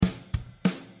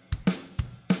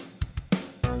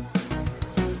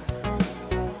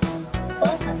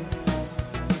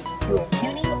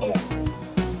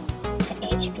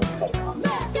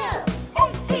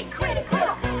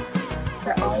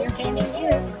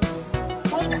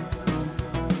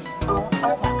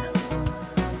are welcome.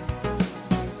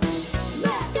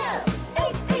 Let's go!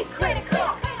 HP Critical!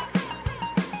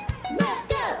 Let's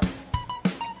go!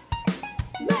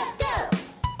 Let's go!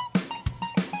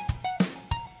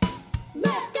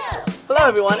 Let's go! Hello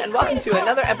everyone, and welcome to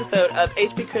another episode of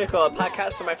HP Critical, a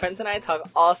podcast where my friends and I talk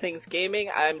all things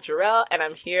gaming. I'm Jarrell, and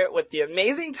I'm here with the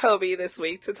amazing Toby this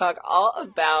week to talk all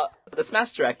about the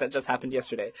Smash Direct that just happened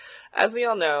yesterday. As we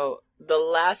all know, the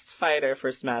last fighter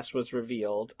for Smash was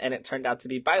revealed, and it turned out to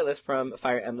be Byleth from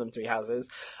Fire Emblem Three Houses.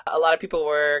 A lot of people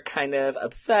were kind of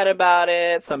upset about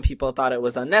it. Some people thought it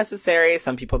was unnecessary.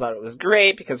 Some people thought it was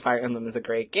great because Fire Emblem is a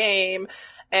great game.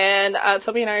 And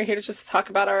Toby and I are here to just talk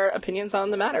about our opinions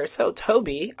on the matter. So,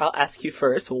 Toby, I'll ask you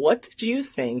first. What did you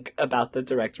think about the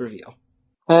Direct reveal?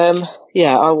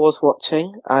 Yeah, I was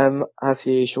watching, as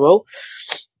usual.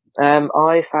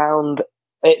 I found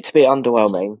it to be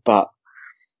underwhelming, but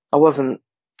I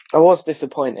was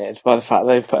disappointed by the fact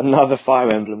they put another Fire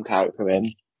Emblem character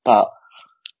in, but,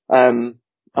 I'm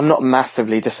not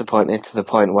massively disappointed to the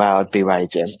point where I'd be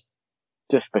raging,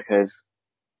 just because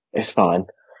it's fine.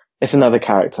 It's another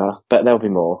character, but there'll be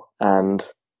more, and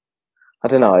I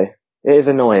don't know, it is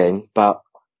annoying, but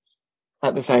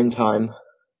at the same time,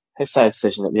 it's their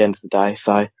decision at the end of the day,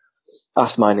 so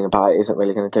us moaning about it isn't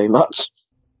really going to do much.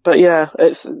 But yeah,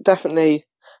 it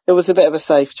was a bit of a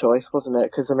safe choice, wasn't it?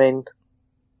 Because, I mean,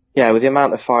 yeah, with the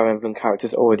amount of Fire Emblem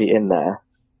characters already in there,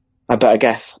 but I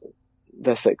guess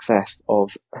the success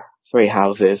of Three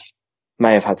Houses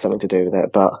may have had something to do with it,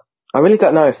 but I really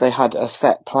don't know if they had a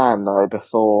set plan, though,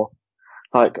 before,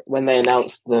 like, when they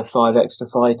announced the 5 extra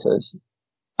fighters.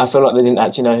 I feel like they didn't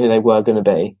actually know who they were going to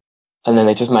be, and then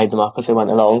they just made them up as they went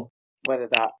along. Whether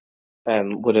that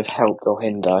would have helped or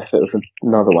hindered if it was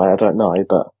another way, I don't know,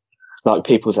 but like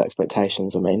people's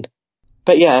expectations, I mean.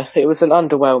 But yeah, it was an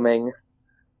underwhelming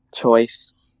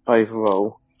choice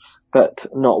overall, but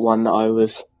not one that I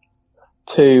was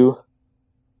too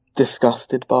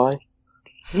disgusted by.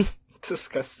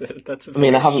 Disgusted. That's a I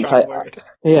mean, I very haven't strong played. word.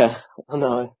 Yeah, I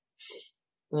know.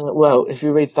 Well, if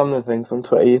you read some of the things on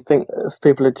Twitter, you think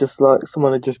people are just like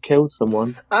someone had just killed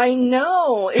someone. I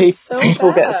know! It's so People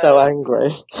bad. get so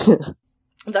angry.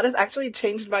 That has actually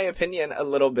changed my opinion a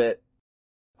little bit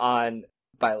on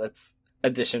Violet's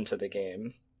addition to the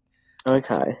game.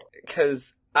 Okay.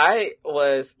 Because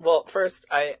first,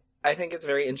 I think it's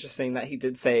very interesting that he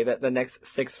did say that the next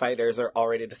 6 fighters are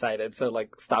already decided, so,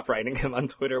 like, stop writing him on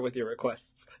Twitter with your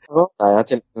requests. Well, I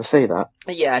didn't even see that.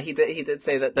 Yeah, he did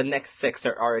say that the next 6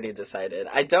 are already decided.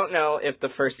 I don't know if the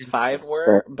first 5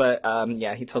 were, but,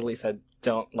 yeah, he totally said,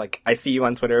 I see you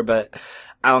on Twitter, but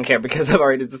I don't care because I've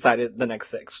already decided the next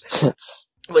 6.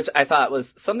 Which I thought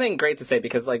was something great to say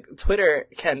because, like, Twitter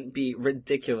can be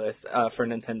ridiculous, for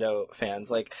Nintendo fans.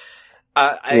 Like,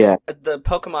 the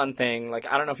Pokemon thing,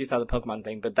 like, I don't know if you saw the Pokemon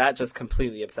thing, but that just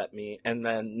completely upset me. And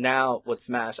then now with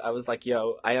Smash, I was like,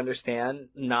 yo, I understand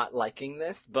not liking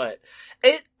this, but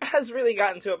it has really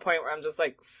gotten to a point where I'm just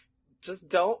like, just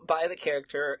don't buy the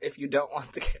character if you don't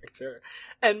want the character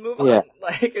and move on.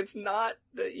 Like, it's not,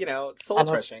 soul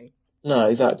crushing. No,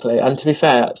 exactly. And to be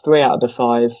fair, 3 out of the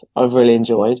 5 I've really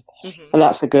enjoyed. Mm-hmm. And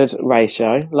that's a good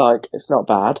ratio. Like, it's not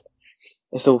bad.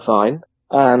 It's all fine.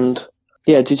 And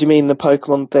yeah, did you mean the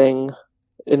Pokemon thing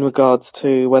in regards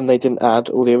to when they didn't add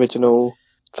all the original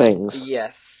things?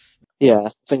 Yes. Yeah,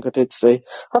 I think I did see.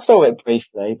 I saw it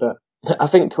briefly, but I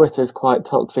think Twitter's quite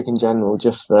toxic in general,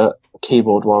 just for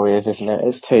keyboard warriors, isn't it?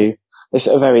 It's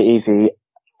a very easy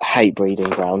hate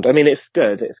breeding ground. I mean, it's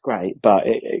good, it's great, but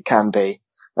it can be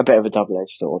a bit of a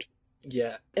double-edged sword.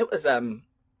 Yeah, it was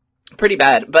pretty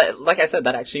bad, but like I said,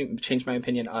 that actually changed my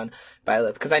opinion on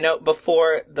Byleth, because I know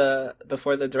before the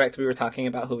Direct we were talking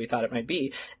about who we thought it might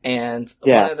be, and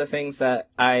one of the things that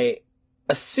I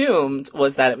assumed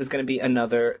was that it was going to be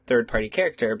another third-party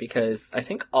character, because I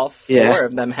think all 4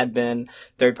 of them had been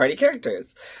third-party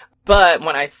characters. But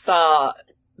when I saw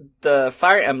the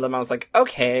Fire Emblem, I was like,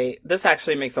 okay, this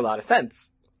actually makes a lot of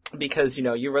sense, because,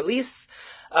 you release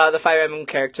the Fire Emblem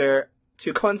character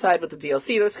to coincide with the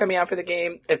DLC that's coming out for the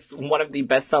game. It's one of the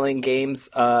best-selling games,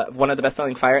 one of the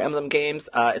best-selling Fire Emblem games.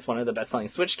 It's one of the best-selling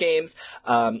Switch games.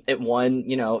 It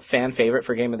won, fan favorite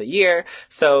for Game of the Year.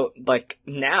 So, like,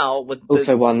 now with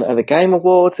also won the Game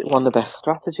Awards. It won the best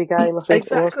strategy game, I think.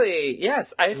 Exactly.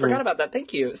 Yes, I forgot about that.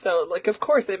 Thank you. So, like, of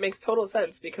course, it makes total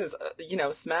sense because,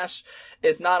 Smash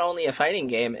is not only a fighting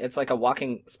game, it's like a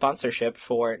walking sponsorship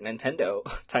for Nintendo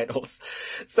titles.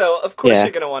 So, of course, you're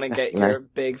going to want to get your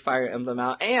big Fire Emblem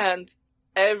out, and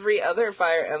every other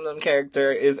Fire Emblem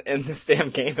character is in this damn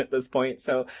game at this point,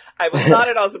 so I was not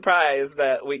at all surprised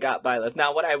that we got Byleth.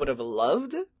 Now, what I would have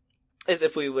loved is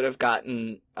if we would have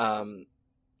gotten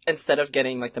instead of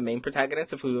getting like the main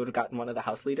protagonist, if we would have gotten one of the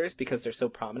house leaders, because they're so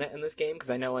prominent in this game.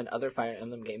 Because I know in other Fire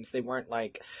Emblem games they weren't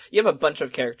like, you have a bunch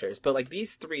of characters, but like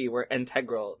these three were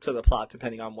integral to the plot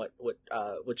depending on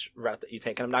which route that you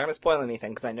take. And I'm not going to spoil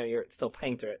anything because I know you're still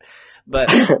playing through it, but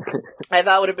I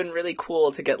thought it would have been really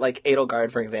cool to get like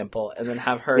Edelgard, for example, and then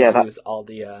have her use all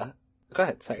the. Go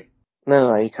ahead, sorry.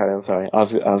 No, you carry on. Sorry, I was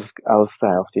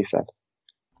saying after you said.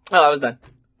 Oh, I was done.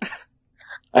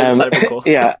 I just thought it'd be cool.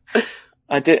 Yeah,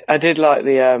 I did like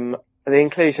the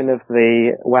inclusion of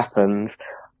the weapons.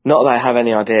 Not that I have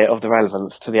any idea of the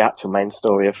relevance to the actual main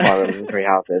story of Fire Emblem Three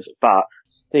Houses, but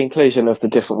the inclusion of the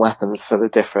different weapons for the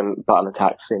different button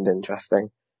attacks seemed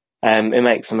interesting. It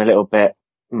makes them a little bit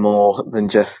more than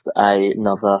just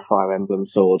another Fire Emblem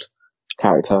sword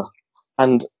character.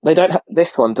 And they don't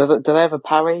this one, do they have a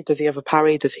parry? Does he have a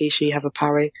parry? Does she have a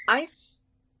parry? I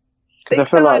think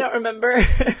so, I don't remember.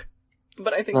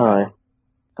 But I think so.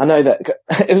 I know that,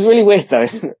 it was really weird though.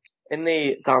 In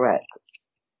the direct,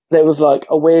 there was like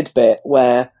a weird bit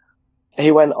where he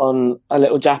went on a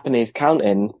little Japanese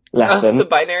counting lesson. The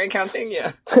binary counting,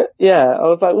 yeah. Yeah, I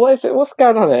was like, what is it? What's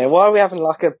going on here? Why are we having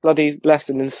like a bloody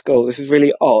lesson in school? This is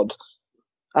really odd.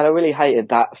 And I really hated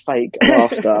that fake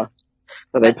laughter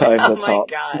that they put over the top.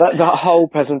 God. That whole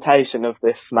presentation of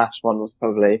this Smash one was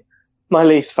probably my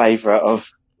least favourite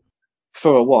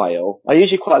for a while. I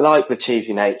usually quite like the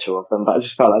cheesy nature of them, but I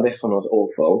just felt like this one was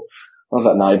awful. I was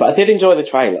like, no, but I did enjoy the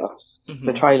trailer. Mm-hmm.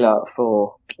 The trailer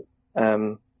for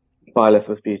Byleth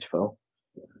was beautiful.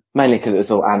 Mainly because it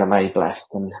was all anime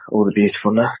blessed and all the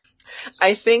beautifulness.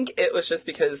 I think it was just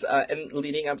because, in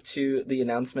leading up to the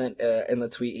announcement in the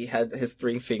tweet, he had his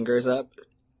 3 fingers up.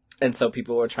 And so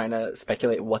people were trying to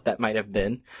speculate what that might have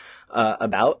been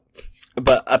about.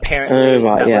 But apparently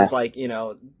was like,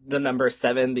 the number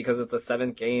 7 because it's the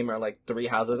 7th game, or like 3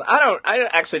 houses. I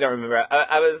actually don't remember.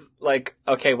 I was like,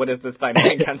 okay, what is this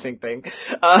binary counting thing?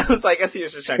 So I guess he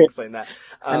was just trying to explain that.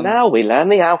 And now we learn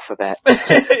the alphabet.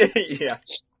 Yeah.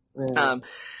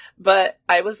 But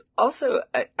I was also,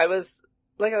 I was,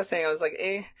 like I was saying, I was like,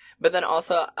 eh. But then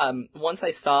also, once I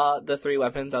saw the 3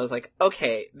 weapons, I was like,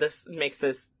 okay, this makes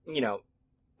this,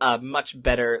 a much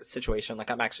better situation. Like,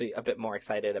 I'm actually a bit more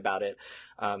excited about it,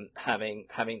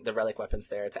 having the relic weapons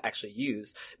there to actually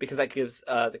use, because that gives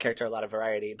the character a lot of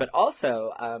variety. But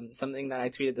also, something that I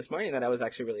tweeted this morning that I was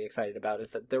actually really excited about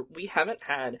is that we haven't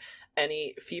had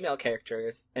any female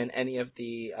characters in any of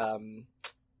the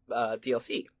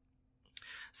DLC.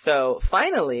 So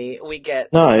finally, we get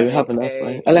we haven't.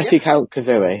 Unless you count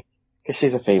Kazooie, because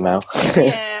she's a female.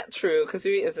 Yeah, true.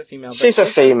 Kazooie is a female. She's a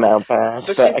female, but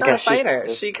she's not a fighter.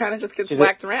 She kind of just gets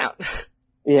whacked around.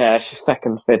 Yeah, she's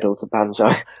second fiddle to Banjo.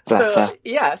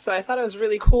 So I thought it was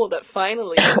really cool that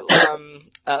finally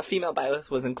female Byleth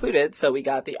was included, so we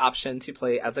got the option to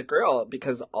play as a girl,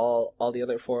 because all the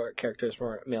other 4 characters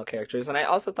were male characters. And I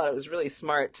also thought it was really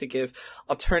smart to give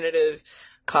alternative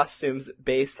costumes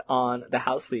based on the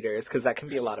house leaders, because that can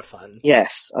be a lot of fun.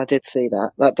 Yes, I did see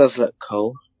that. That does look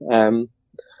cool.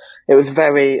 It was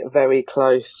very, very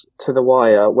close to the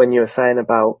wire when you were saying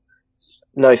about,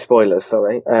 no spoilers,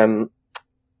 sorry.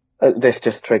 This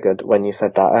just triggered when you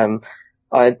said that.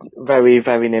 I very,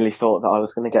 very nearly thought that I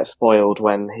was going to get spoiled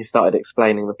when he started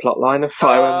explaining the plot line of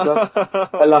Fire Emblem.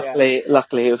 But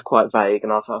luckily it was quite vague,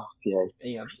 and I was like, oh, phew.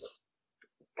 Yeah.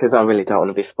 Because I really don't want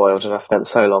to be spoiled, and I spent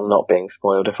so long not being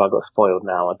spoiled. If I got spoiled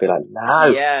now, I'd be like, no.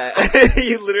 Yeah,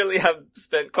 you literally have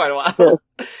spent quite a while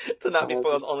to not be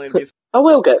spoiled, only to be spoiled. I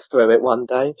will get through it one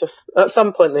day. Just at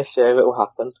some point this year, it will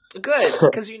happen. Good,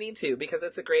 because you need to, because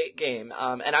it's a great game.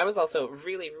 And I was also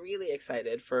really, really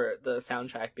excited for the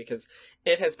soundtrack, because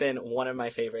it has been one of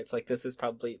my favorites. Like, this is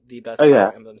probably the best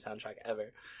Fire Emblem soundtrack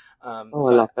ever. I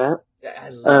love that. Yeah, I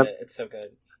love it. It's so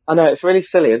good. I know, it's really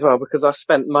silly as well, because I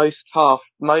spent most of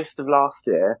last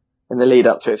year in the lead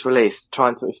up to its release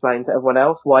trying to explain to everyone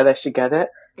else why they should get it.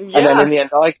 Yeah. And then in the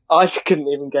end, I couldn't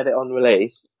even get it on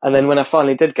release. And then when I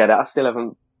finally did get it, I still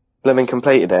haven't blooming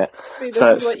completed it.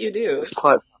 This is what you do. It's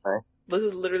quite funny. This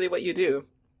is literally what you do.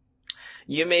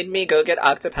 You made me go get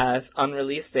Octopath on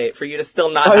release date for you to still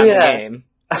not have the game.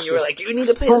 And you were like, you need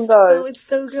to play this. Oh, it's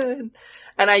so good.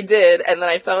 And I did, and then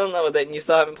I fell in love with it, and you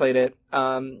still haven't played it.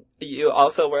 You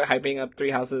also were hyping up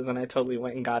 3 Houses, and I totally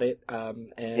went and got it.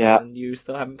 And you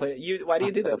still haven't played it. Why do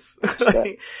you do this?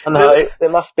 I know,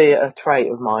 it must be a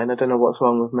trait of mine. I don't know what's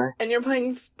wrong with me. And you're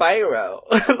playing Spyro.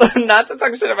 Not to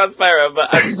talk shit about Spyro,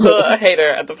 but I'm still a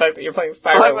hater at the fact that you're playing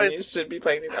Spyro when you should be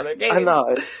playing these other games. I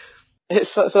know. It's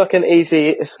such like an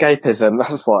easy escapism,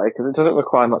 that's why, because it doesn't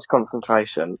require much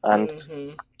concentration, and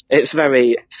it's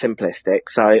very simplistic,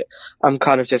 so I'm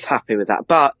kind of just happy with that.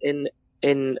 But in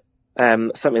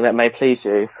something that may please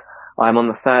you. I'm on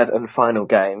the third and final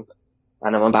game,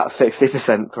 and I'm about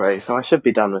 60% through, so I should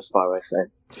be done with Spyro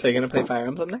soon. So you're gonna play Fire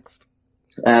Emblem next?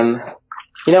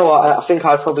 You know what? I think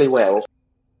I probably will,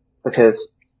 because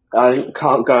I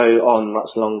can't go on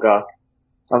much longer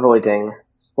avoiding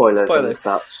spoilers and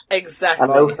such. Exactly.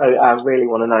 And I also really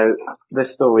want to know,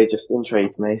 this story just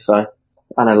intrigues me, so,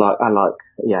 and I like,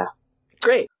 yeah.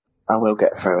 Great. I will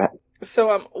get through it.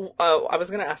 So, I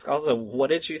was gonna ask also, what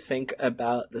did you think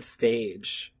about the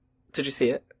stage? Did you see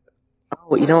it?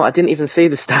 Oh, you know what? I didn't even see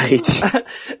the stage.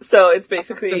 So it's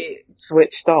basically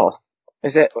switched off.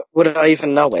 Is it? Would I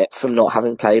even know it from not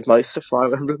having played most of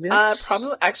Fire Emblem yet?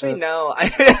 Probably. Actually, no.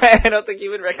 I don't think you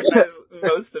would recognize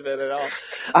most of it at all.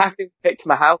 I haven't picked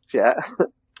my house yet.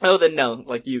 Oh, then no.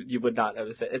 Like you would not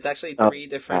notice it. It's actually three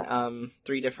different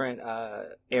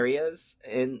areas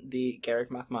in the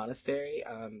Garreg-Mach Monastery.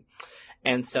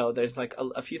 And so there's like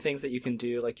a few things that you can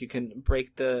do. Like you can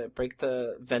break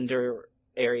the vendor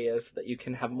areas so that you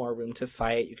can have more room to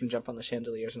fight. You can jump on the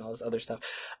chandeliers and all this other stuff.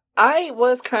 I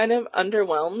was kind of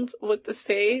underwhelmed with the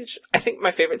stage. I think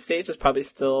my favorite stage is probably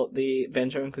still the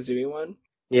Banjo and Kazooie one.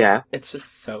 Yeah. It's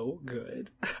just so good.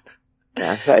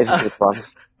 Yeah, that is a good one.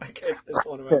 It's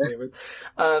one of my favorites.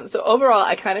 So overall,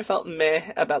 I kind of felt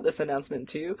meh about this announcement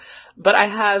too, but I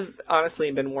have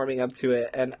honestly been warming up to it,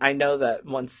 and I know that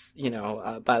once,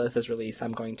 Byleth is released,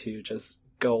 I'm going to just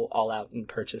go all out and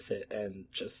purchase it and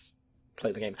just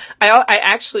play the game. I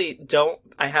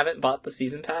haven't bought the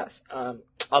season pass.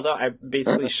 Although I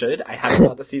basically should. I haven't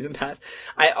bought the season pass.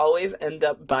 I always end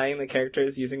up buying the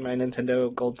characters using my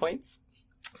Nintendo Gold points.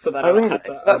 So that I don't have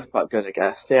to... That's quite good, I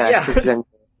guess. Yeah.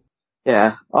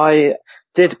 Yeah. I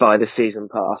did buy the season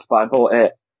pass, but I bought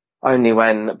it only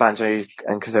when Banjo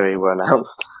and Kazooie were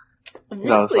announced. Really?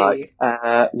 I was like,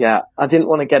 I didn't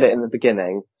want to get it in the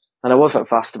beginning, and I wasn't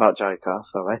fussed about Joker,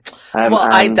 sorry.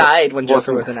 I died when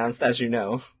Joker was announced, as you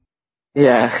know.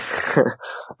 Yeah.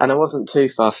 And I wasn't too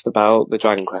fussed about the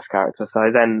Dragon Quest character, so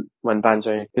then when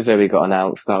Banjo and Kazooie got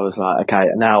announced, I was like, okay,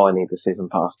 now I need the season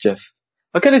pass.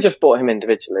 I could have just bought him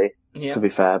individually, to be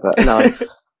fair, but no.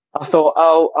 I thought,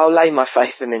 I'll lay my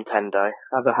faith in Nintendo,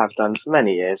 as I have done for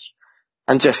many years,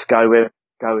 and just go with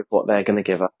what they're going to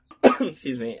give us.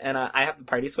 Excuse me. And I have the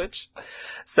party switch,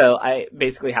 so I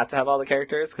basically have to have all the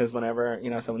characters, because whenever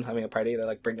someone's having a party, they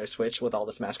like bring their Switch with all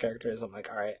the Smash characters. I'm like,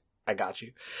 all right, I got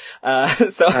you.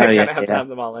 So I kind of have to have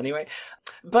them all anyway.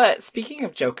 But speaking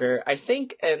of Joker, I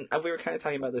think, and we were kind of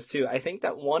talking about this too, I think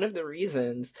that one of the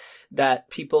reasons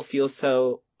that people feel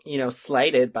so,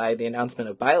 slighted by the announcement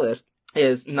of Byleth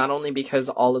is not only because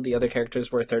all of the other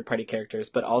characters were third-party characters,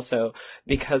 but also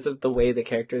because of the way the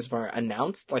characters were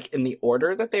announced, like in the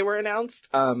order that they were announced.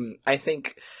 I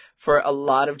think for a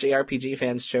lot of JRPG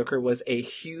fans, Joker was a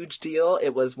huge deal.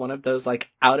 It was one of those like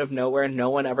out of nowhere. No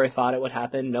one ever thought it would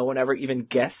happen. No one ever even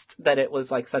guessed that it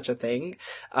was like such a thing.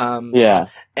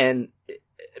 And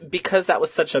because that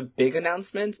was such a big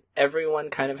announcement, everyone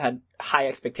kind of had high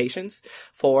expectations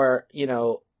for,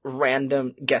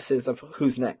 random guesses of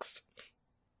who's next.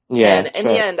 Yeah, and in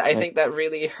the end, I think that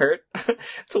really hurt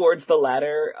towards the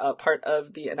latter part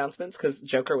of the announcements, because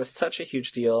Joker was such a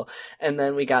huge deal. And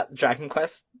then we got Dragon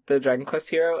Quest, the Dragon Quest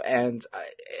hero, and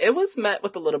it was met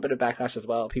with a little bit of backlash as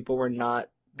well. People were not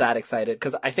that excited,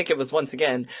 because I think it was, once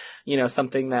again,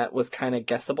 something that was kind of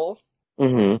guessable.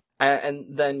 Mm-hmm. And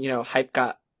then, hype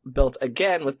got built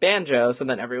again with Banjo, so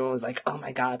then everyone was like, oh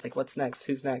my god, like, what's next?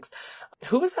 Who's next?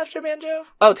 Who was after Banjo?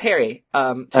 Oh, Terry.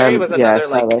 Terry was another,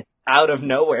 like, out of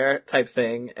nowhere type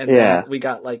thing, and then we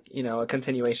got, like, a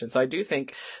continuation. So I do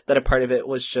think that a part of it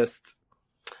was just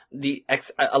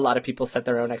a lot of people set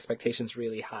their own expectations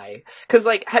really high. Because,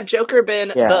 like, had Joker been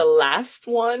the last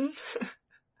one,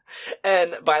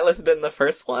 and Byleth been the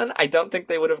first one, I don't think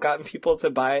they would have gotten people to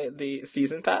buy the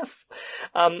season pass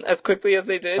as quickly as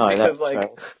they did, because,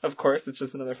 like, of course, it's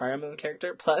just another Fire Emblem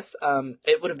character. Plus,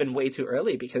 it would have been way too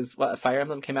early, because Fire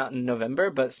Emblem came out in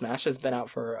November, but Smash has been out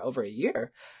for over a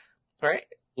year, right?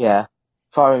 Yeah.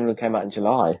 Fire Emblem came out in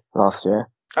July last year.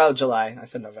 Oh, July. I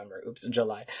said November. Oops,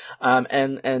 July.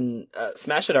 And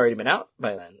Smash had already been out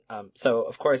by then. So,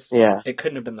 of course, it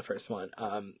couldn't have been the first one.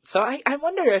 So I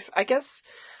wonder if, I guess...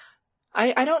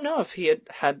 I don't know if he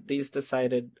had these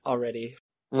decided already.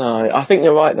 No, I think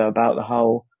you're right though about the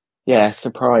whole,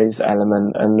 surprise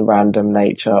element and random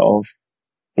nature of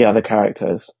the other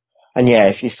characters. And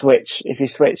if you switch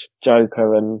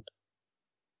Joker and,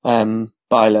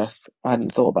 Byleth, I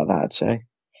hadn't thought about that actually,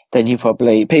 then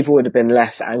people would have been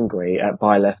less angry at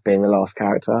Byleth being the last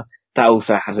character. That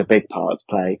also has a big part to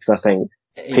play, because I think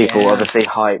people were obviously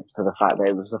hyped for the fact that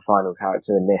it was the final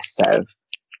character in this set of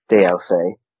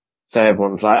DLC. So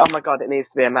everyone's like, oh my god, it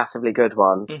needs to be a massively good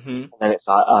one. Mm-hmm. And then it's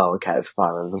like, oh, okay, it's a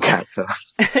Fire Emblem character.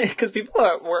 Because people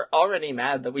were already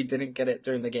mad that we didn't get it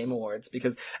during the Game Awards,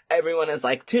 because everyone is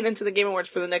like, tune into the Game Awards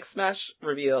for the next Smash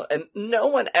reveal, and no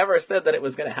one ever said that it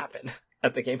was going to happen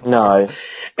at the Game Awards. No.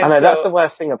 And I know, so, that's the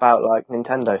worst thing about, like,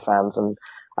 Nintendo fans, and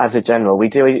as a general, we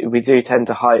do tend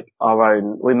to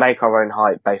we make our own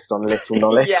hype based on little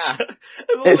knowledge. Yeah.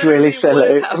 It's really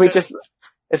silly. We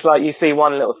It's like you see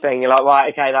one little thing, you're like,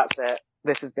 right, okay, that's it.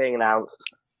 This is being announced.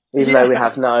 Even Yeah. though we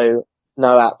have no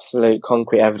absolute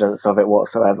concrete evidence of it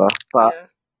whatsoever. But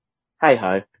hey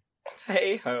ho.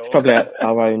 Hey ho. It's probably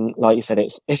our own, like you said,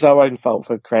 it's our own fault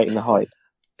for creating the hype.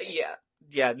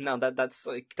 Yeah, no, that's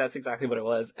exactly what it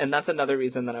was. And that's another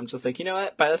reason that I'm just like, you know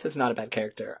what? Byleth is not a bad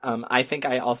character. I think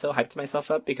I also hyped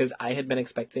myself up because I had been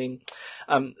expecting,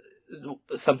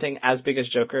 something as big as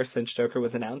Joker since Joker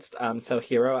was announced. So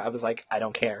Hero, I was like, I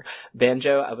don't care.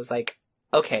 Banjo, I was like,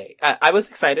 okay. I was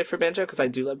excited for Banjo because I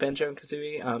do love Banjo and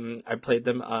Kazooie. I played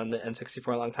them on the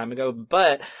N64 a long time ago,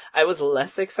 but I was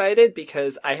less excited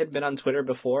because I had been on Twitter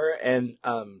before and,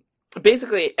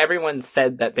 basically everyone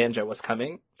said that Banjo was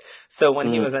coming. So when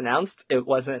he was announced, it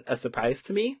wasn't a surprise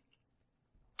to me.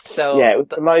 So yeah, it was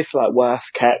the most like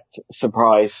worst kept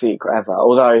surprise secret ever.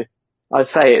 Although I'd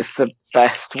say it's the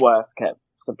best worst kept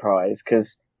surprise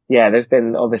because there's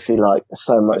been obviously like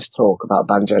so much talk about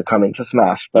Banjo coming to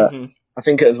Smash, but I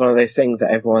think it was one of those things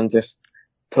that everyone just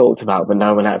talked about, but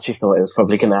no one actually thought it was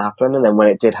probably going to happen. And then when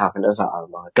it did happen, it was like, oh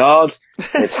my god,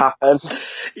 it's happened.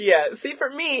 Yeah, see, for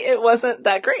me, it wasn't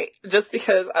that great, just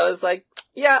because I was like,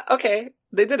 yeah, okay,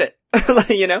 they did it.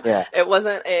 You know? Yeah. It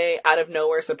wasn't a out of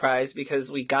nowhere surprise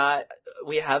because we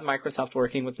have Microsoft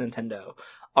working with Nintendo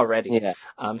already. Yeah.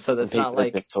 So that's And not people have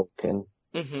like, been talking.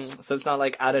 so it's not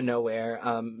like out of nowhere.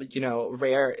 You know,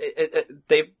 Rare,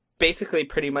 they basically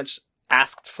pretty much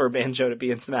asked for Banjo to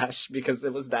be in Smash because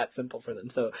it was that simple for them.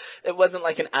 So it wasn't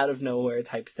like an out of nowhere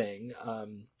type thing.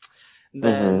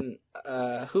 Then,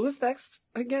 who was next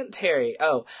again? Terry.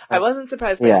 Oh, I wasn't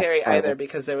surprised by Terry either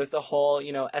because there was the whole,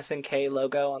 you know, SNK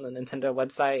logo on the Nintendo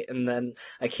website, and then,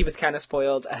 like, he was kind of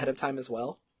spoiled ahead of time as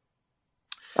well.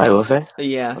 Oh, was he?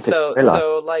 Yeah,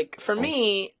 so, like, for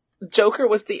me, Joker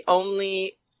was the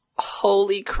only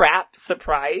holy crap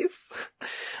surprise.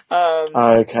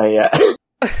 Okay, yeah.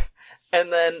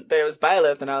 And then there was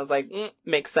Byleth, and I was like,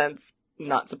 makes sense,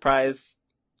 not surprised.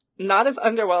 Not as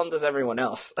underwhelmed as everyone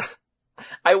else.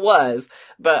 I was,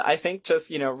 but I think just,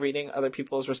 you know, reading other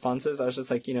people's responses, I was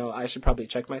just like, you know, I should probably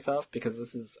check myself because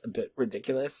this is a bit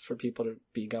ridiculous for people to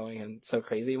be going and so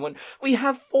crazy when we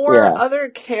have 4 other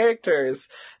characters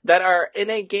that are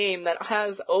in a game that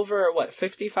has over,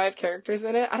 55 characters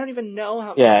in it? I don't even know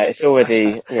how many characters it's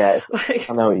already, like,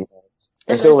 I know what you mean.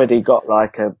 It's already got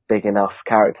like a big enough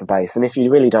character base, and if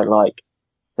you really don't like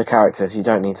the characters, you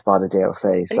don't need to buy the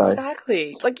DLC. So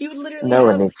exactly, like you literally no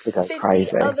have one needs to go 50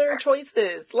 crazy. other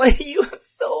choices. Like you have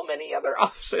so many other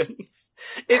options.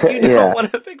 If you don't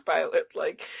want to pick Byleth,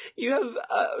 like you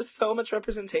have so much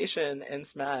representation in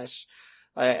Smash,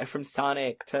 from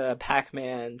Sonic to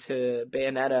Pac-Man to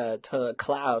Bayonetta to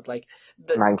Cloud, like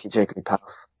the Manky Jigglypuff.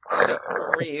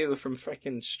 Ryu from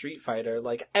freaking Street Fighter.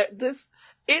 Like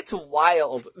it's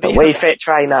wild. The Wii Fit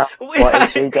trainer. What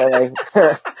is she doing?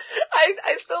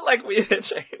 I still like Wii Fit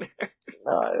trainer.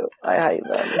 No, I hate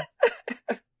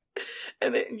them.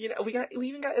 And then, you know, we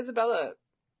even got Isabella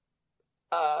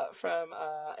from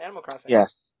Animal Crossing.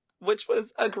 Yes. Which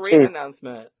was a great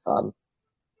announcement. Fun.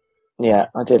 Yeah,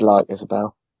 I did like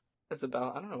Isabel.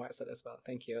 Isabel, I don't know why I said Isabel.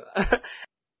 Thank you.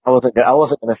 I wasn't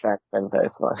gonna say anything, but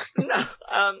it's fine. No.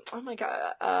 Oh my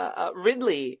god.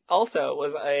 Ridley also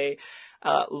was a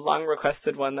long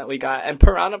requested one that we got, and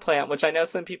Piranha Plant, which I know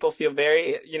some people feel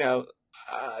very, you know,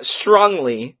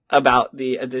 strongly about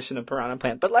the addition of Piranha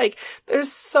Plant, but like,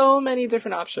 there's so many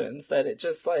different options that it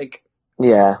just like.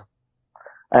 Yeah.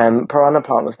 Piranha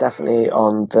Plant was definitely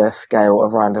on the scale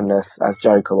of randomness as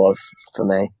Joker was for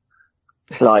me.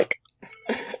 Like,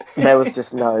 there was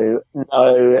just no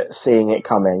seeing it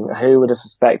coming. Who would have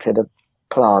suspected a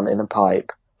plant in a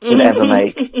pipe would ever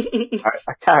make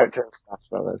a character in Smash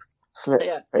Brothers?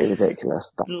 It's pretty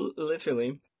ridiculous. But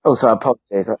literally. Also,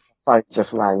 apologies. The phone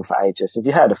just rang for ages. Have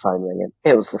you heard a phone ringing?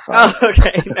 It was the phone. Oh,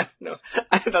 okay. No.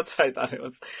 That's what I thought it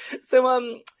was. So,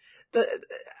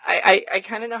 I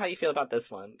kind of know how you feel about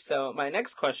this one. So, my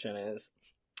next question is,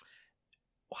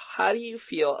 how do you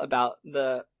feel about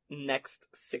the next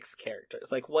 6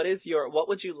 characters? Like, what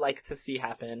would you like to see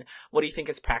happen? What do you think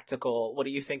is practical? What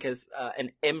do you think is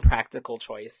an impractical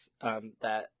choice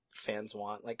that fans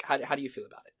want? Like, how do you feel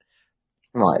about it?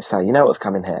 Right, so you know what's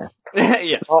coming here.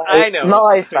 Yes, I know who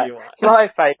you want. My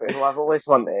favourite, who I've always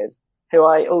wanted, who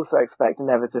I also expect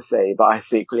never to see, but I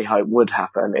secretly hope would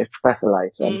happen, is Professor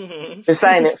Layton. Mhm. Been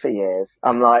saying it for years.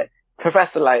 I'm like,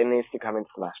 Professor Layton needs to come in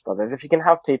Smash Brothers. If you can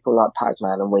have people like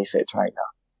Pac-Man and Wii Fit Trainer,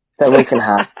 then we can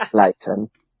have Layton.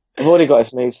 I've already got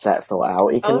his moveset thought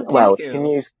out. He can,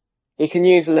 he can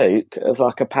use Luke as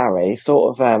like a parry,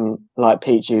 sort of, like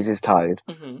Peach uses Toad.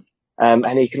 Mm-hmm.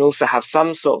 And he can also have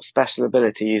some sort of special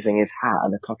ability using his hat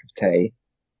and a cup of tea,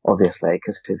 obviously,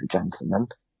 because he's a gentleman.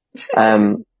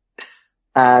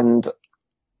 And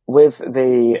with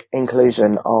the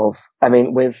inclusion of,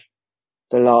 with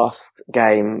the last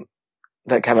game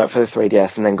that came out for the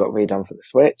 3DS and then got redone for the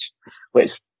Switch,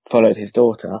 which followed his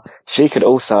daughter, she could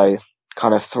also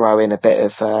kind of throw in a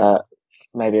bit of,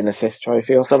 maybe an assist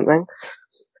trophy or something.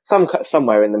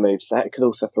 Somewhere in the moveset, could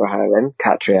also throw her in,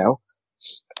 Catriel.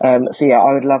 So yeah,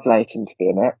 I would love Layton to be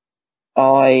in it.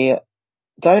 I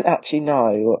don't actually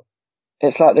know.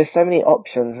 It's like there's so many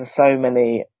options and so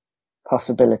many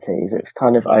possibilities. It's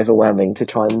kind of overwhelming to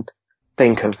try and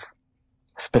think of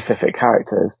specific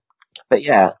characters. But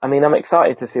yeah, I'm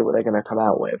excited to see what they're going to come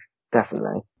out with.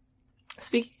 Definitely.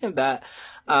 Speaking of that,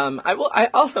 I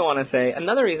also want to say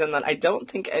another reason that I don't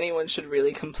think anyone should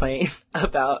really complain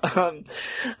about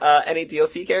any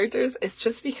DLC characters is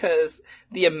just because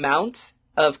the amount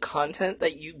of content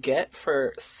that you get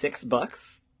for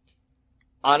 $6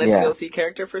 on a DLC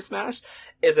character for Smash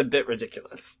is a bit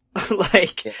ridiculous.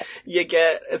 You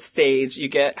get a stage, you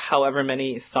get however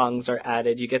many songs are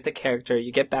added, you get the character,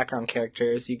 you get background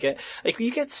characters, you get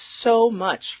so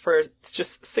much for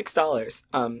just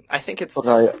 $6. I think it's...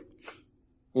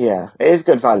 Yeah, it is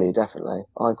good value, definitely.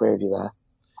 I agree with you there.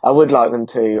 I would like them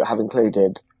to have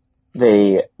included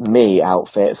the Mii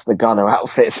outfits, the Gunner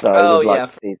outfits, though,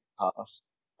 with Season Pass.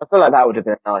 I feel like that would have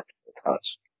been a nice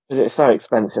touch. Because it's so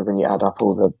expensive when you add up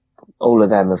all of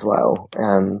them as well.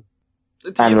 Do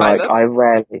you buy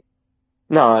them?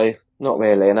 No, not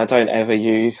really, and I don't ever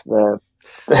use the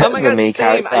oh my god, Mii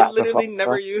same! character. I literally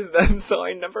never use them, so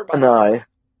I never buy them. No.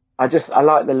 I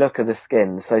like the look of the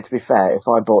skins, so to be fair, if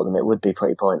I bought them it would be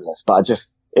pretty pointless, but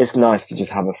it's nice to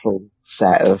just have a full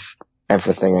set of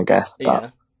everything, I guess,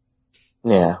 but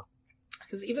yeah.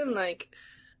 Because even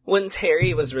when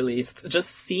Terry was released,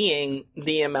 just seeing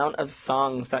the amount of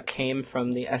songs that came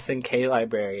from the SNK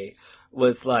library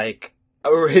was ridiculous.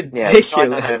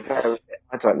 Yeah,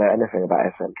 I don't know anything about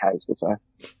SNK, to be fair.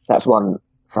 That's one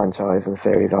franchise and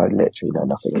series I literally know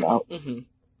nothing about. Mm-hmm.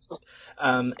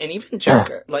 And even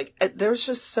Joker, there's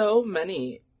just so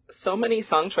many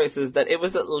song choices that it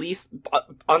was at least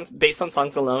based on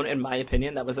songs alone, in my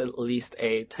opinion, that was at least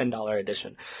a $10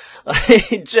 edition,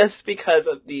 just because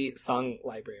of the song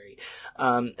library.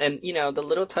 And the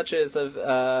little touches of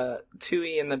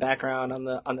Tui in the background on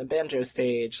the banjo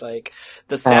stage,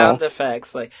 the sound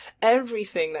effects,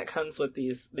 everything that comes with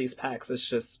these packs is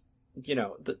just,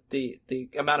 the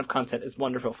amount of content is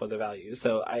wonderful for the value.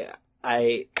 So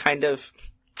I kind of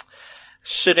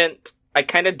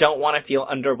don't want to feel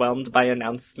underwhelmed by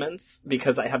announcements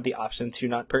because I have the option to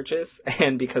not purchase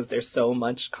and because there's so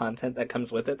much content that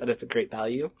comes with it that it's a great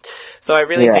value. So I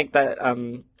really think that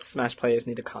Smash players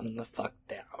need to calm the fuck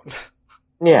down.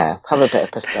 Yeah, have a bit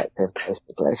of perspective,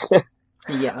 basically.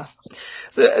 Yeah.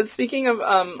 So speaking of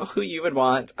who you would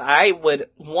want, I would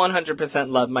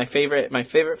 100% love my favorite,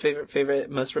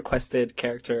 most requested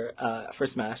character for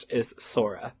Smash is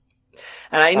Sora.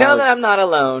 And I know that I'm not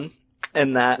alone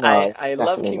in that. No, I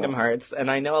love Kingdom Hearts,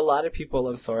 and I know a lot of people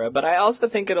love Sora, but I also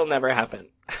think it'll never happen.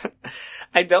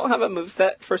 I don't have a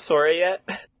moveset for Sora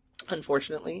yet.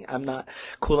 Unfortunately, I'm not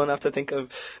cool enough to think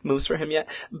of moves for him yet.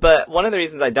 But one of the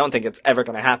reasons I don't think it's ever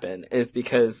going to happen is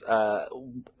because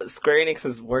Square Enix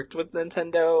has worked with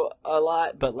Nintendo a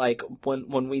lot. But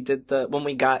when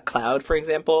we got Cloud, for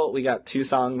example, we got 2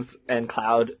 songs and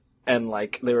Cloud, and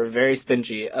they were very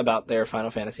stingy about their Final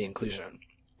Fantasy inclusion.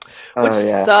 Which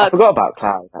sucks. I forgot about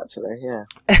Cloud, actually,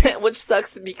 yeah. Which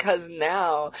sucks because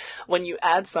now, when you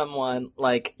add someone,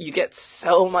 you get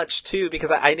so much too,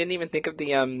 because I didn't even think of I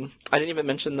didn't even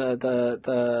mention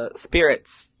the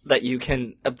spirits that you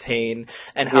can obtain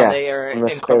and how they are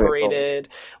incorporated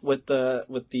with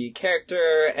the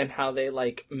character and how they,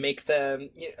 make them,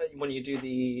 when you do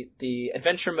the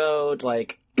adventure mode,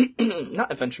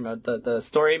 not adventure mode, the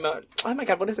story mode. Oh my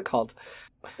god, what is it called?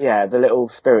 Yeah, the little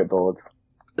spirit boards.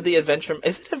 The adventure...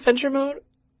 Is it adventure mode?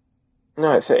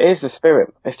 No, it is the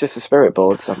spirit. It's just the spirit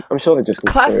board. So I'm sure they're just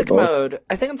called classic spirit board. mode.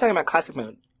 I think I'm talking about classic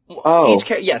mode. Oh.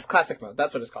 Yes, classic mode.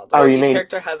 That's what it's called. Oh, you each mean-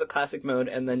 character has a classic mode,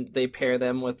 and then they pair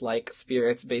them with like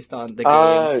spirits based on the game.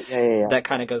 Oh, yeah. That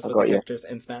kind of goes I with got the you. characters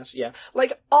in Smash. Yeah,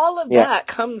 like all of Yeah. that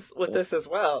comes with this as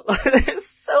well. There's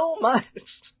so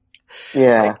much.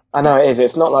 Yeah, I know it is.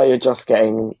 It's not like you're just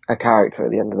getting a character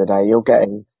at the end of the day. You're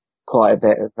getting quite a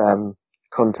bit of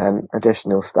content,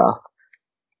 additional stuff,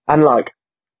 and like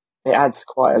it adds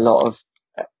quite a lot of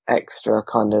extra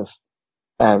kind of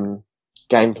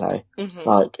gameplay. Mhm.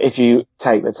 Like if you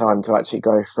take the time to actually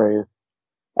go through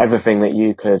everything that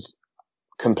you could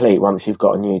complete once you've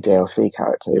got a new DLC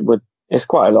character, it's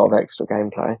quite a lot of extra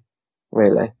gameplay,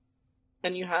 really.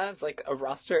 And you have like a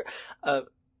roster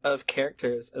of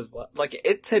characters as well. Like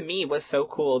it to me was so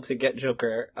cool to get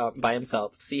Joker by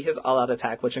himself, see his all-out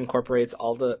attack, which incorporates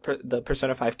all the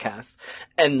Persona 5 cast,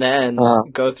 and then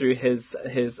go through his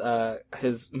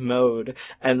mode,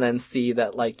 and then see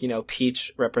that like, you know,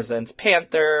 Peach represents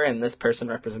Panther, and this person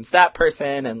represents that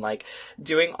person, and like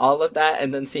doing all of that,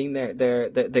 and then seeing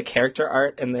the character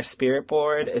art and their spirit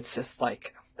board. It's just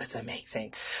like, it's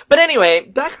amazing. But anyway,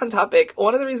 back on topic.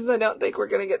 One of the reasons I don't think we're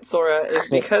gonna get Sora is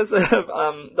because of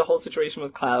the whole situation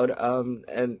with Cloud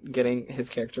and getting his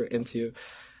character into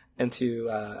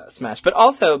Smash, but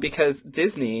also because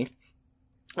Disney,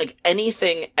 like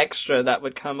anything extra that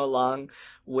would come along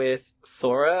with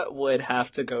Sora would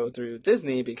have to go through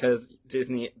Disney, because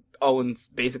Disney owns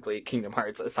basically Kingdom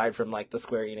Hearts aside from like the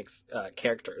Square Enix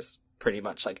characters. Pretty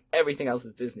much, like everything else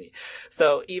is Disney.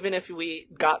 So even if we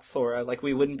got Sora, like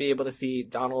we wouldn't be able to see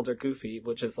Donald or Goofy,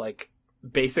 which is like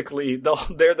basically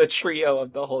they're the trio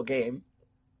of the whole game.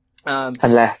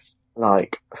 Unless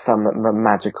like some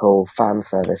magical fan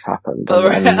service happened.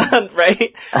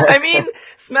 Right? I mean,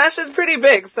 Smash is pretty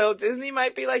big, so Disney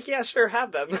might be like, yeah, sure,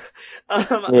 have them.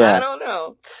 Yeah. I don't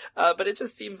know. But it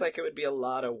just seems like it would be a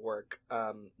lot of work,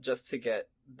 just to get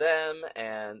them,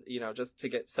 and, you know, just to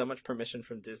get so much permission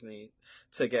from Disney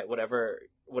to get whatever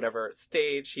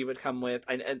stage he would come with,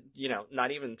 and you know,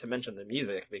 not even to mention the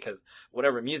music, because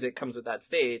whatever music comes with that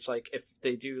stage, like if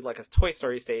they do like a Toy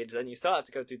Story stage, then you still have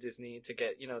to go through Disney to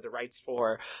get, you know, the rights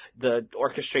for the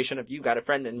orchestration of You Got a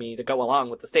Friend in Me to go along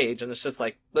with the stage, and it's just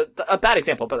like a bad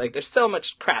example, but like there's so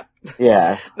much crap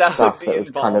Yeah, that would stuff be that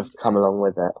would kind of involved come along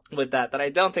with it. with that I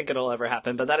don't think it'll ever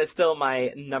happen. But that is still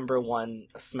my number one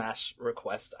Smash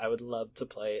request. I would love to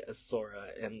play as Sora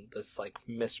in this like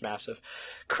mishmash of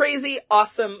crazy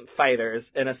awesome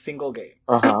fighters in a single game.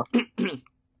 Uh-huh.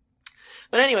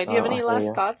 But anyway, do you have any I hear last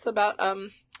ya. thoughts about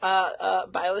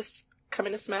Byleth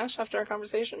coming to Smash after our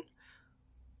conversation?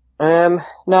 No,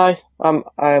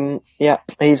 yeah,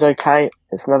 he's okay.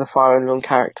 It's another Fire Emblem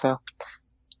character.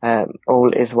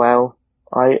 All is well.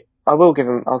 I'll give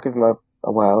him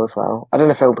a whirl as well. I don't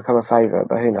know if he'll become a favourite,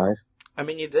 but who knows? I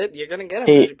mean, you're gonna get him.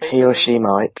 'cause you paid He for or the- she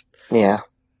might. Yeah.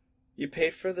 You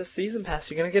paid for the season pass.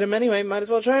 You're gonna get him anyway. Might as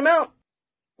well try him out.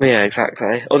 Yeah,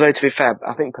 exactly. Although to be fair,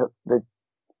 I think the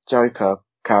Joker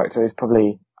character is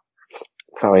probably,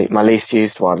 my least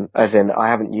used one. As in, I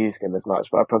haven't used him as much,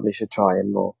 but I probably should try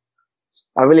him more.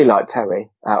 I really like Terry.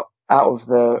 Out of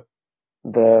the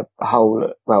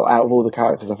whole, well, out of all the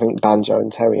characters, I think Banjo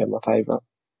and Terry are my favourite.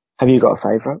 Have you got a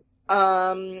favourite?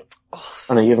 Oh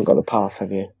no, you haven't got the pass,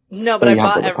 have you? No, but Oh, I you have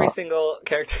bought got the every pass. single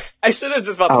character. I should have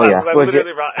just bought the Oh, pass, yeah. because I Well,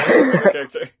 literally bought every single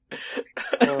character.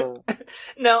 Oh.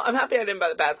 No, I'm happy I didn't buy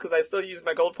the pass, because I still use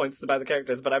my gold points to buy the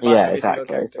characters, but I bought Yeah, every single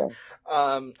exactly. character.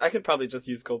 So, I could probably just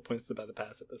use gold points to buy the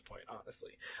pass at this point,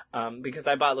 honestly. Because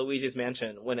I bought Luigi's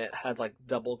Mansion when it had like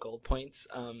double gold points,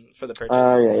 for the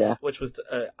purchase. yeah. Which was,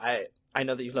 I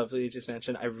know that you love Luigi's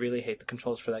Mansion. I really hate the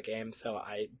controls for that game, so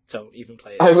I don't even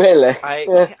play it. Oh really?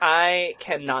 I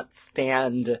cannot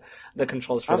stand the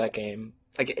controls for that game.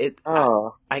 Like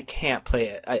Oh. I can't play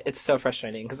it. It's so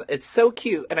frustrating because it's so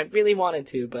cute and I really wanted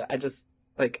to, but I just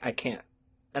I can't.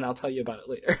 And I'll tell you about it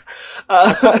later.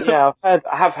 Yeah, I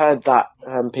have heard that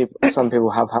some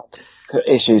people have had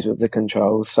issues with the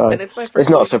controls, so and it's my first. it's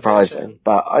not Luigi's surprising. Mansion.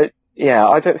 But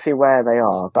I don't see where they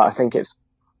are. But I think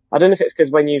I don't know if it's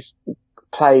because when you've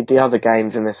played the other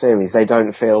games in the series, they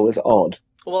don't feel as odd.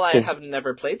 Well, I 'Cause- have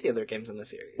never played the other games in the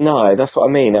series. No, that's what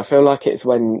I mean. I feel like it's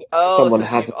when someone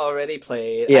since has. you've already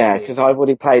played. I Yeah, see. because I've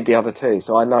already played the other two,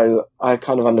 so I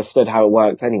kind of understood how it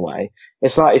worked anyway.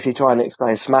 It's like if you try and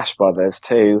explain Smash Brothers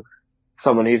to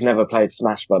someone who's never played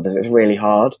Smash Brothers, it's really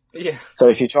hard. Yeah. So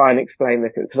if you try and explain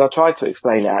because I tried to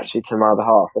explain it actually to my other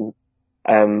half,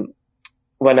 and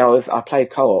when I played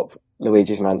co-op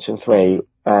Luigi's Mansion 3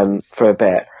 for a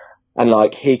bit, and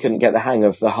like he couldn't get the hang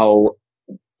of the whole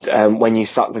when you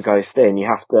suck the ghost in, you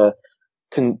have to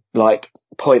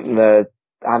point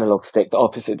analog stick the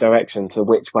opposite direction to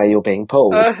which way you're being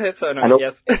pulled. It's so annoying,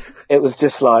 yes. It was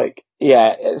just like,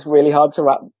 yeah, it's really hard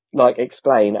to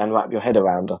explain and wrap your head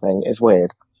around, I think. It's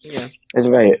weird. Yeah. It's a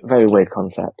very, very weird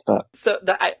concept, but... So,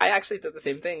 I actually did the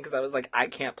same thing, because I was like, I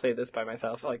can't play this by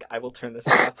myself. Like, I will turn this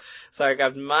off. So I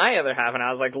grabbed my other half, and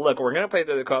I was like, look, we're gonna play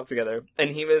through the co-op together.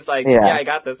 And he was like, yeah, I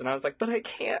got this. And I was like, but I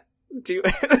can't do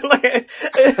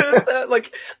it.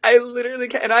 Like, I literally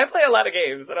can't. And I play a lot of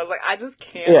games, and I was like, I just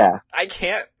can't. I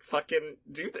can't fucking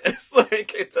do this.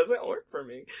 Like, it doesn't work for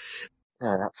me.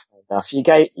 No, that's fair enough. You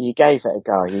gave it a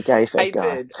go. I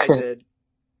did.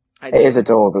 It is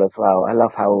adorable as well. I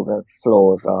love how all the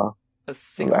floors are a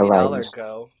 $60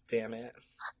 go. Damn it.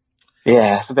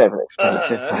 Yeah, it's a bit of an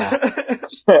expensive.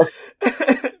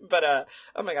 But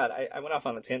oh my god, I went off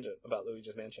on a tangent about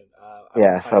Luigi's Mansion.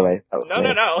 Sorry. No,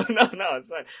 it's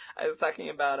fine. I was talking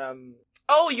about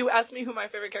Oh, you asked me who my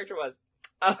favorite character was.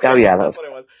 Oh yeah, that's what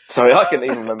it was. Sorry, I couldn't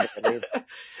even remember the name.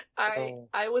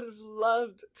 I would have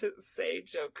loved to say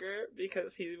Joker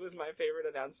because he was my favorite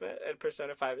announcement, and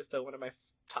Persona 5 is still one of my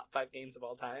top 5 games of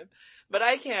all time. But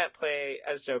I can't play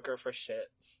as Joker for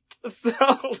shit. So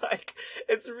like,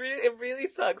 it really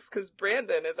sucks because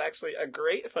Brandon is actually a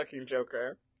great fucking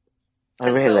Joker.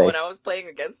 Oh, really? So when I was playing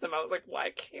against him, I was like, why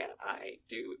can't I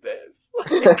do this?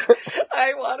 Like,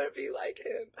 I want to be like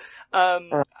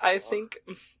him. I think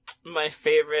my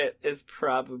favorite is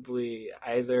probably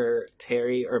either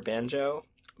Terry or Banjo.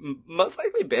 Most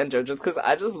likely Banjo, just because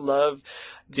I just love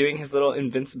doing his little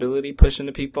invincibility push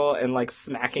into people and like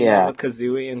smacking them with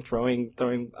Kazooie and throwing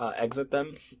eggs at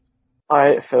them.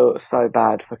 I feel so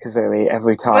bad for Kazooie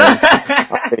every time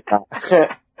I do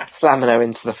that. Slamming her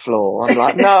into the floor. I'm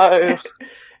like, no,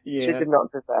 she did not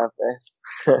deserve this.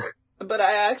 But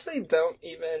I actually don't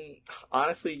even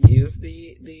honestly use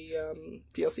the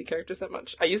DLC characters that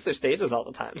much. I use their stages all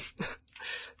the time.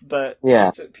 But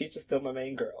Peach is still my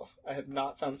main girl. I have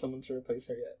not found someone to replace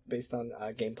her yet, based on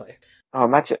gameplay. Oh,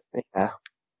 imagine, No,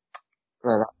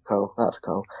 that's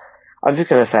cool. I was just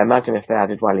going to say, imagine if they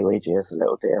added Waluigi as a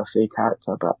little DLC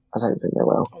character, but I don't think they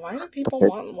will. Why do people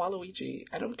want Waluigi?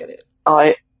 I don't get it.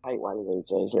 I hate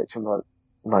Waluigi. He's literally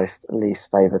my most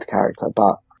least favoured character,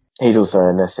 but he's also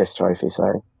an assist trophy,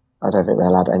 so I don't think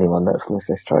they'll add anyone that's an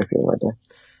assist trophy already.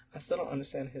 I still don't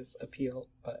understand his appeal,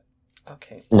 but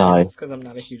okay. No. It's because I'm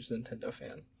not a huge Nintendo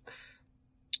fan.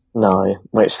 No,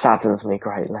 which saddens me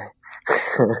greatly.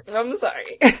 I'm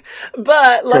sorry.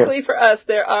 But luckily for us,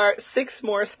 there are 6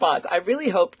 more spots. I really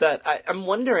hope that I'm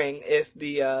wondering if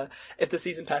the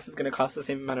season pass is going to cost the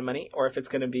same amount of money or if it's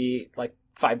going to be like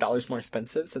 $5 more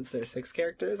expensive since there's 6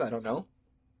 characters. I don't know.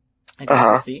 I guess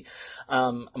we'll see.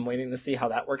 I'm waiting to see how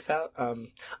that works out.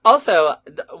 Also,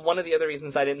 one of the other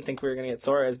reasons I didn't think we were going to get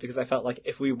Sora is because I felt like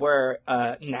if we were,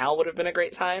 now would have been a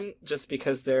great time, just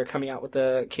because they're coming out with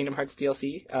the Kingdom Hearts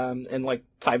DLC in like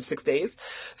 5-6 days.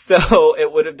 So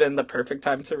it would have been the perfect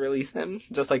time to release him,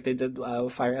 just like they did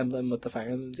Fire Emblem with the Fire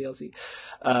Emblem DLC.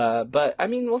 But I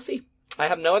mean, we'll see. I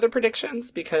have no other predictions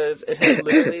because it has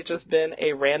literally just been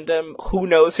a random who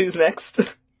knows who's next.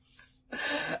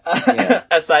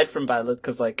 Aside from Violet,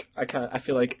 because like I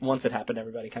feel like once it happened,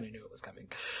 everybody kind of knew it was coming.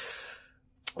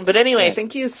 But anyway,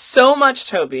 thank you so much,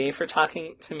 Toby, for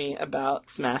talking to me about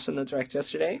Smash and the Direct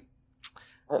yesterday.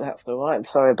 That's all right. I'm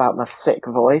sorry about my sick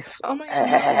voice. Oh my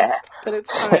god, but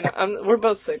it's fine. We're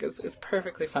both sick. It's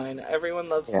perfectly fine. Everyone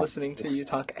loves listening to you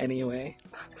talk anyway.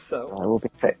 So we'll be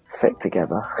sick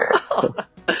together. All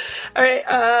right.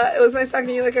 It was nice talking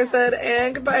to you, like I said,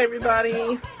 and goodbye,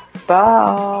 everybody.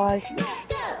 Bye.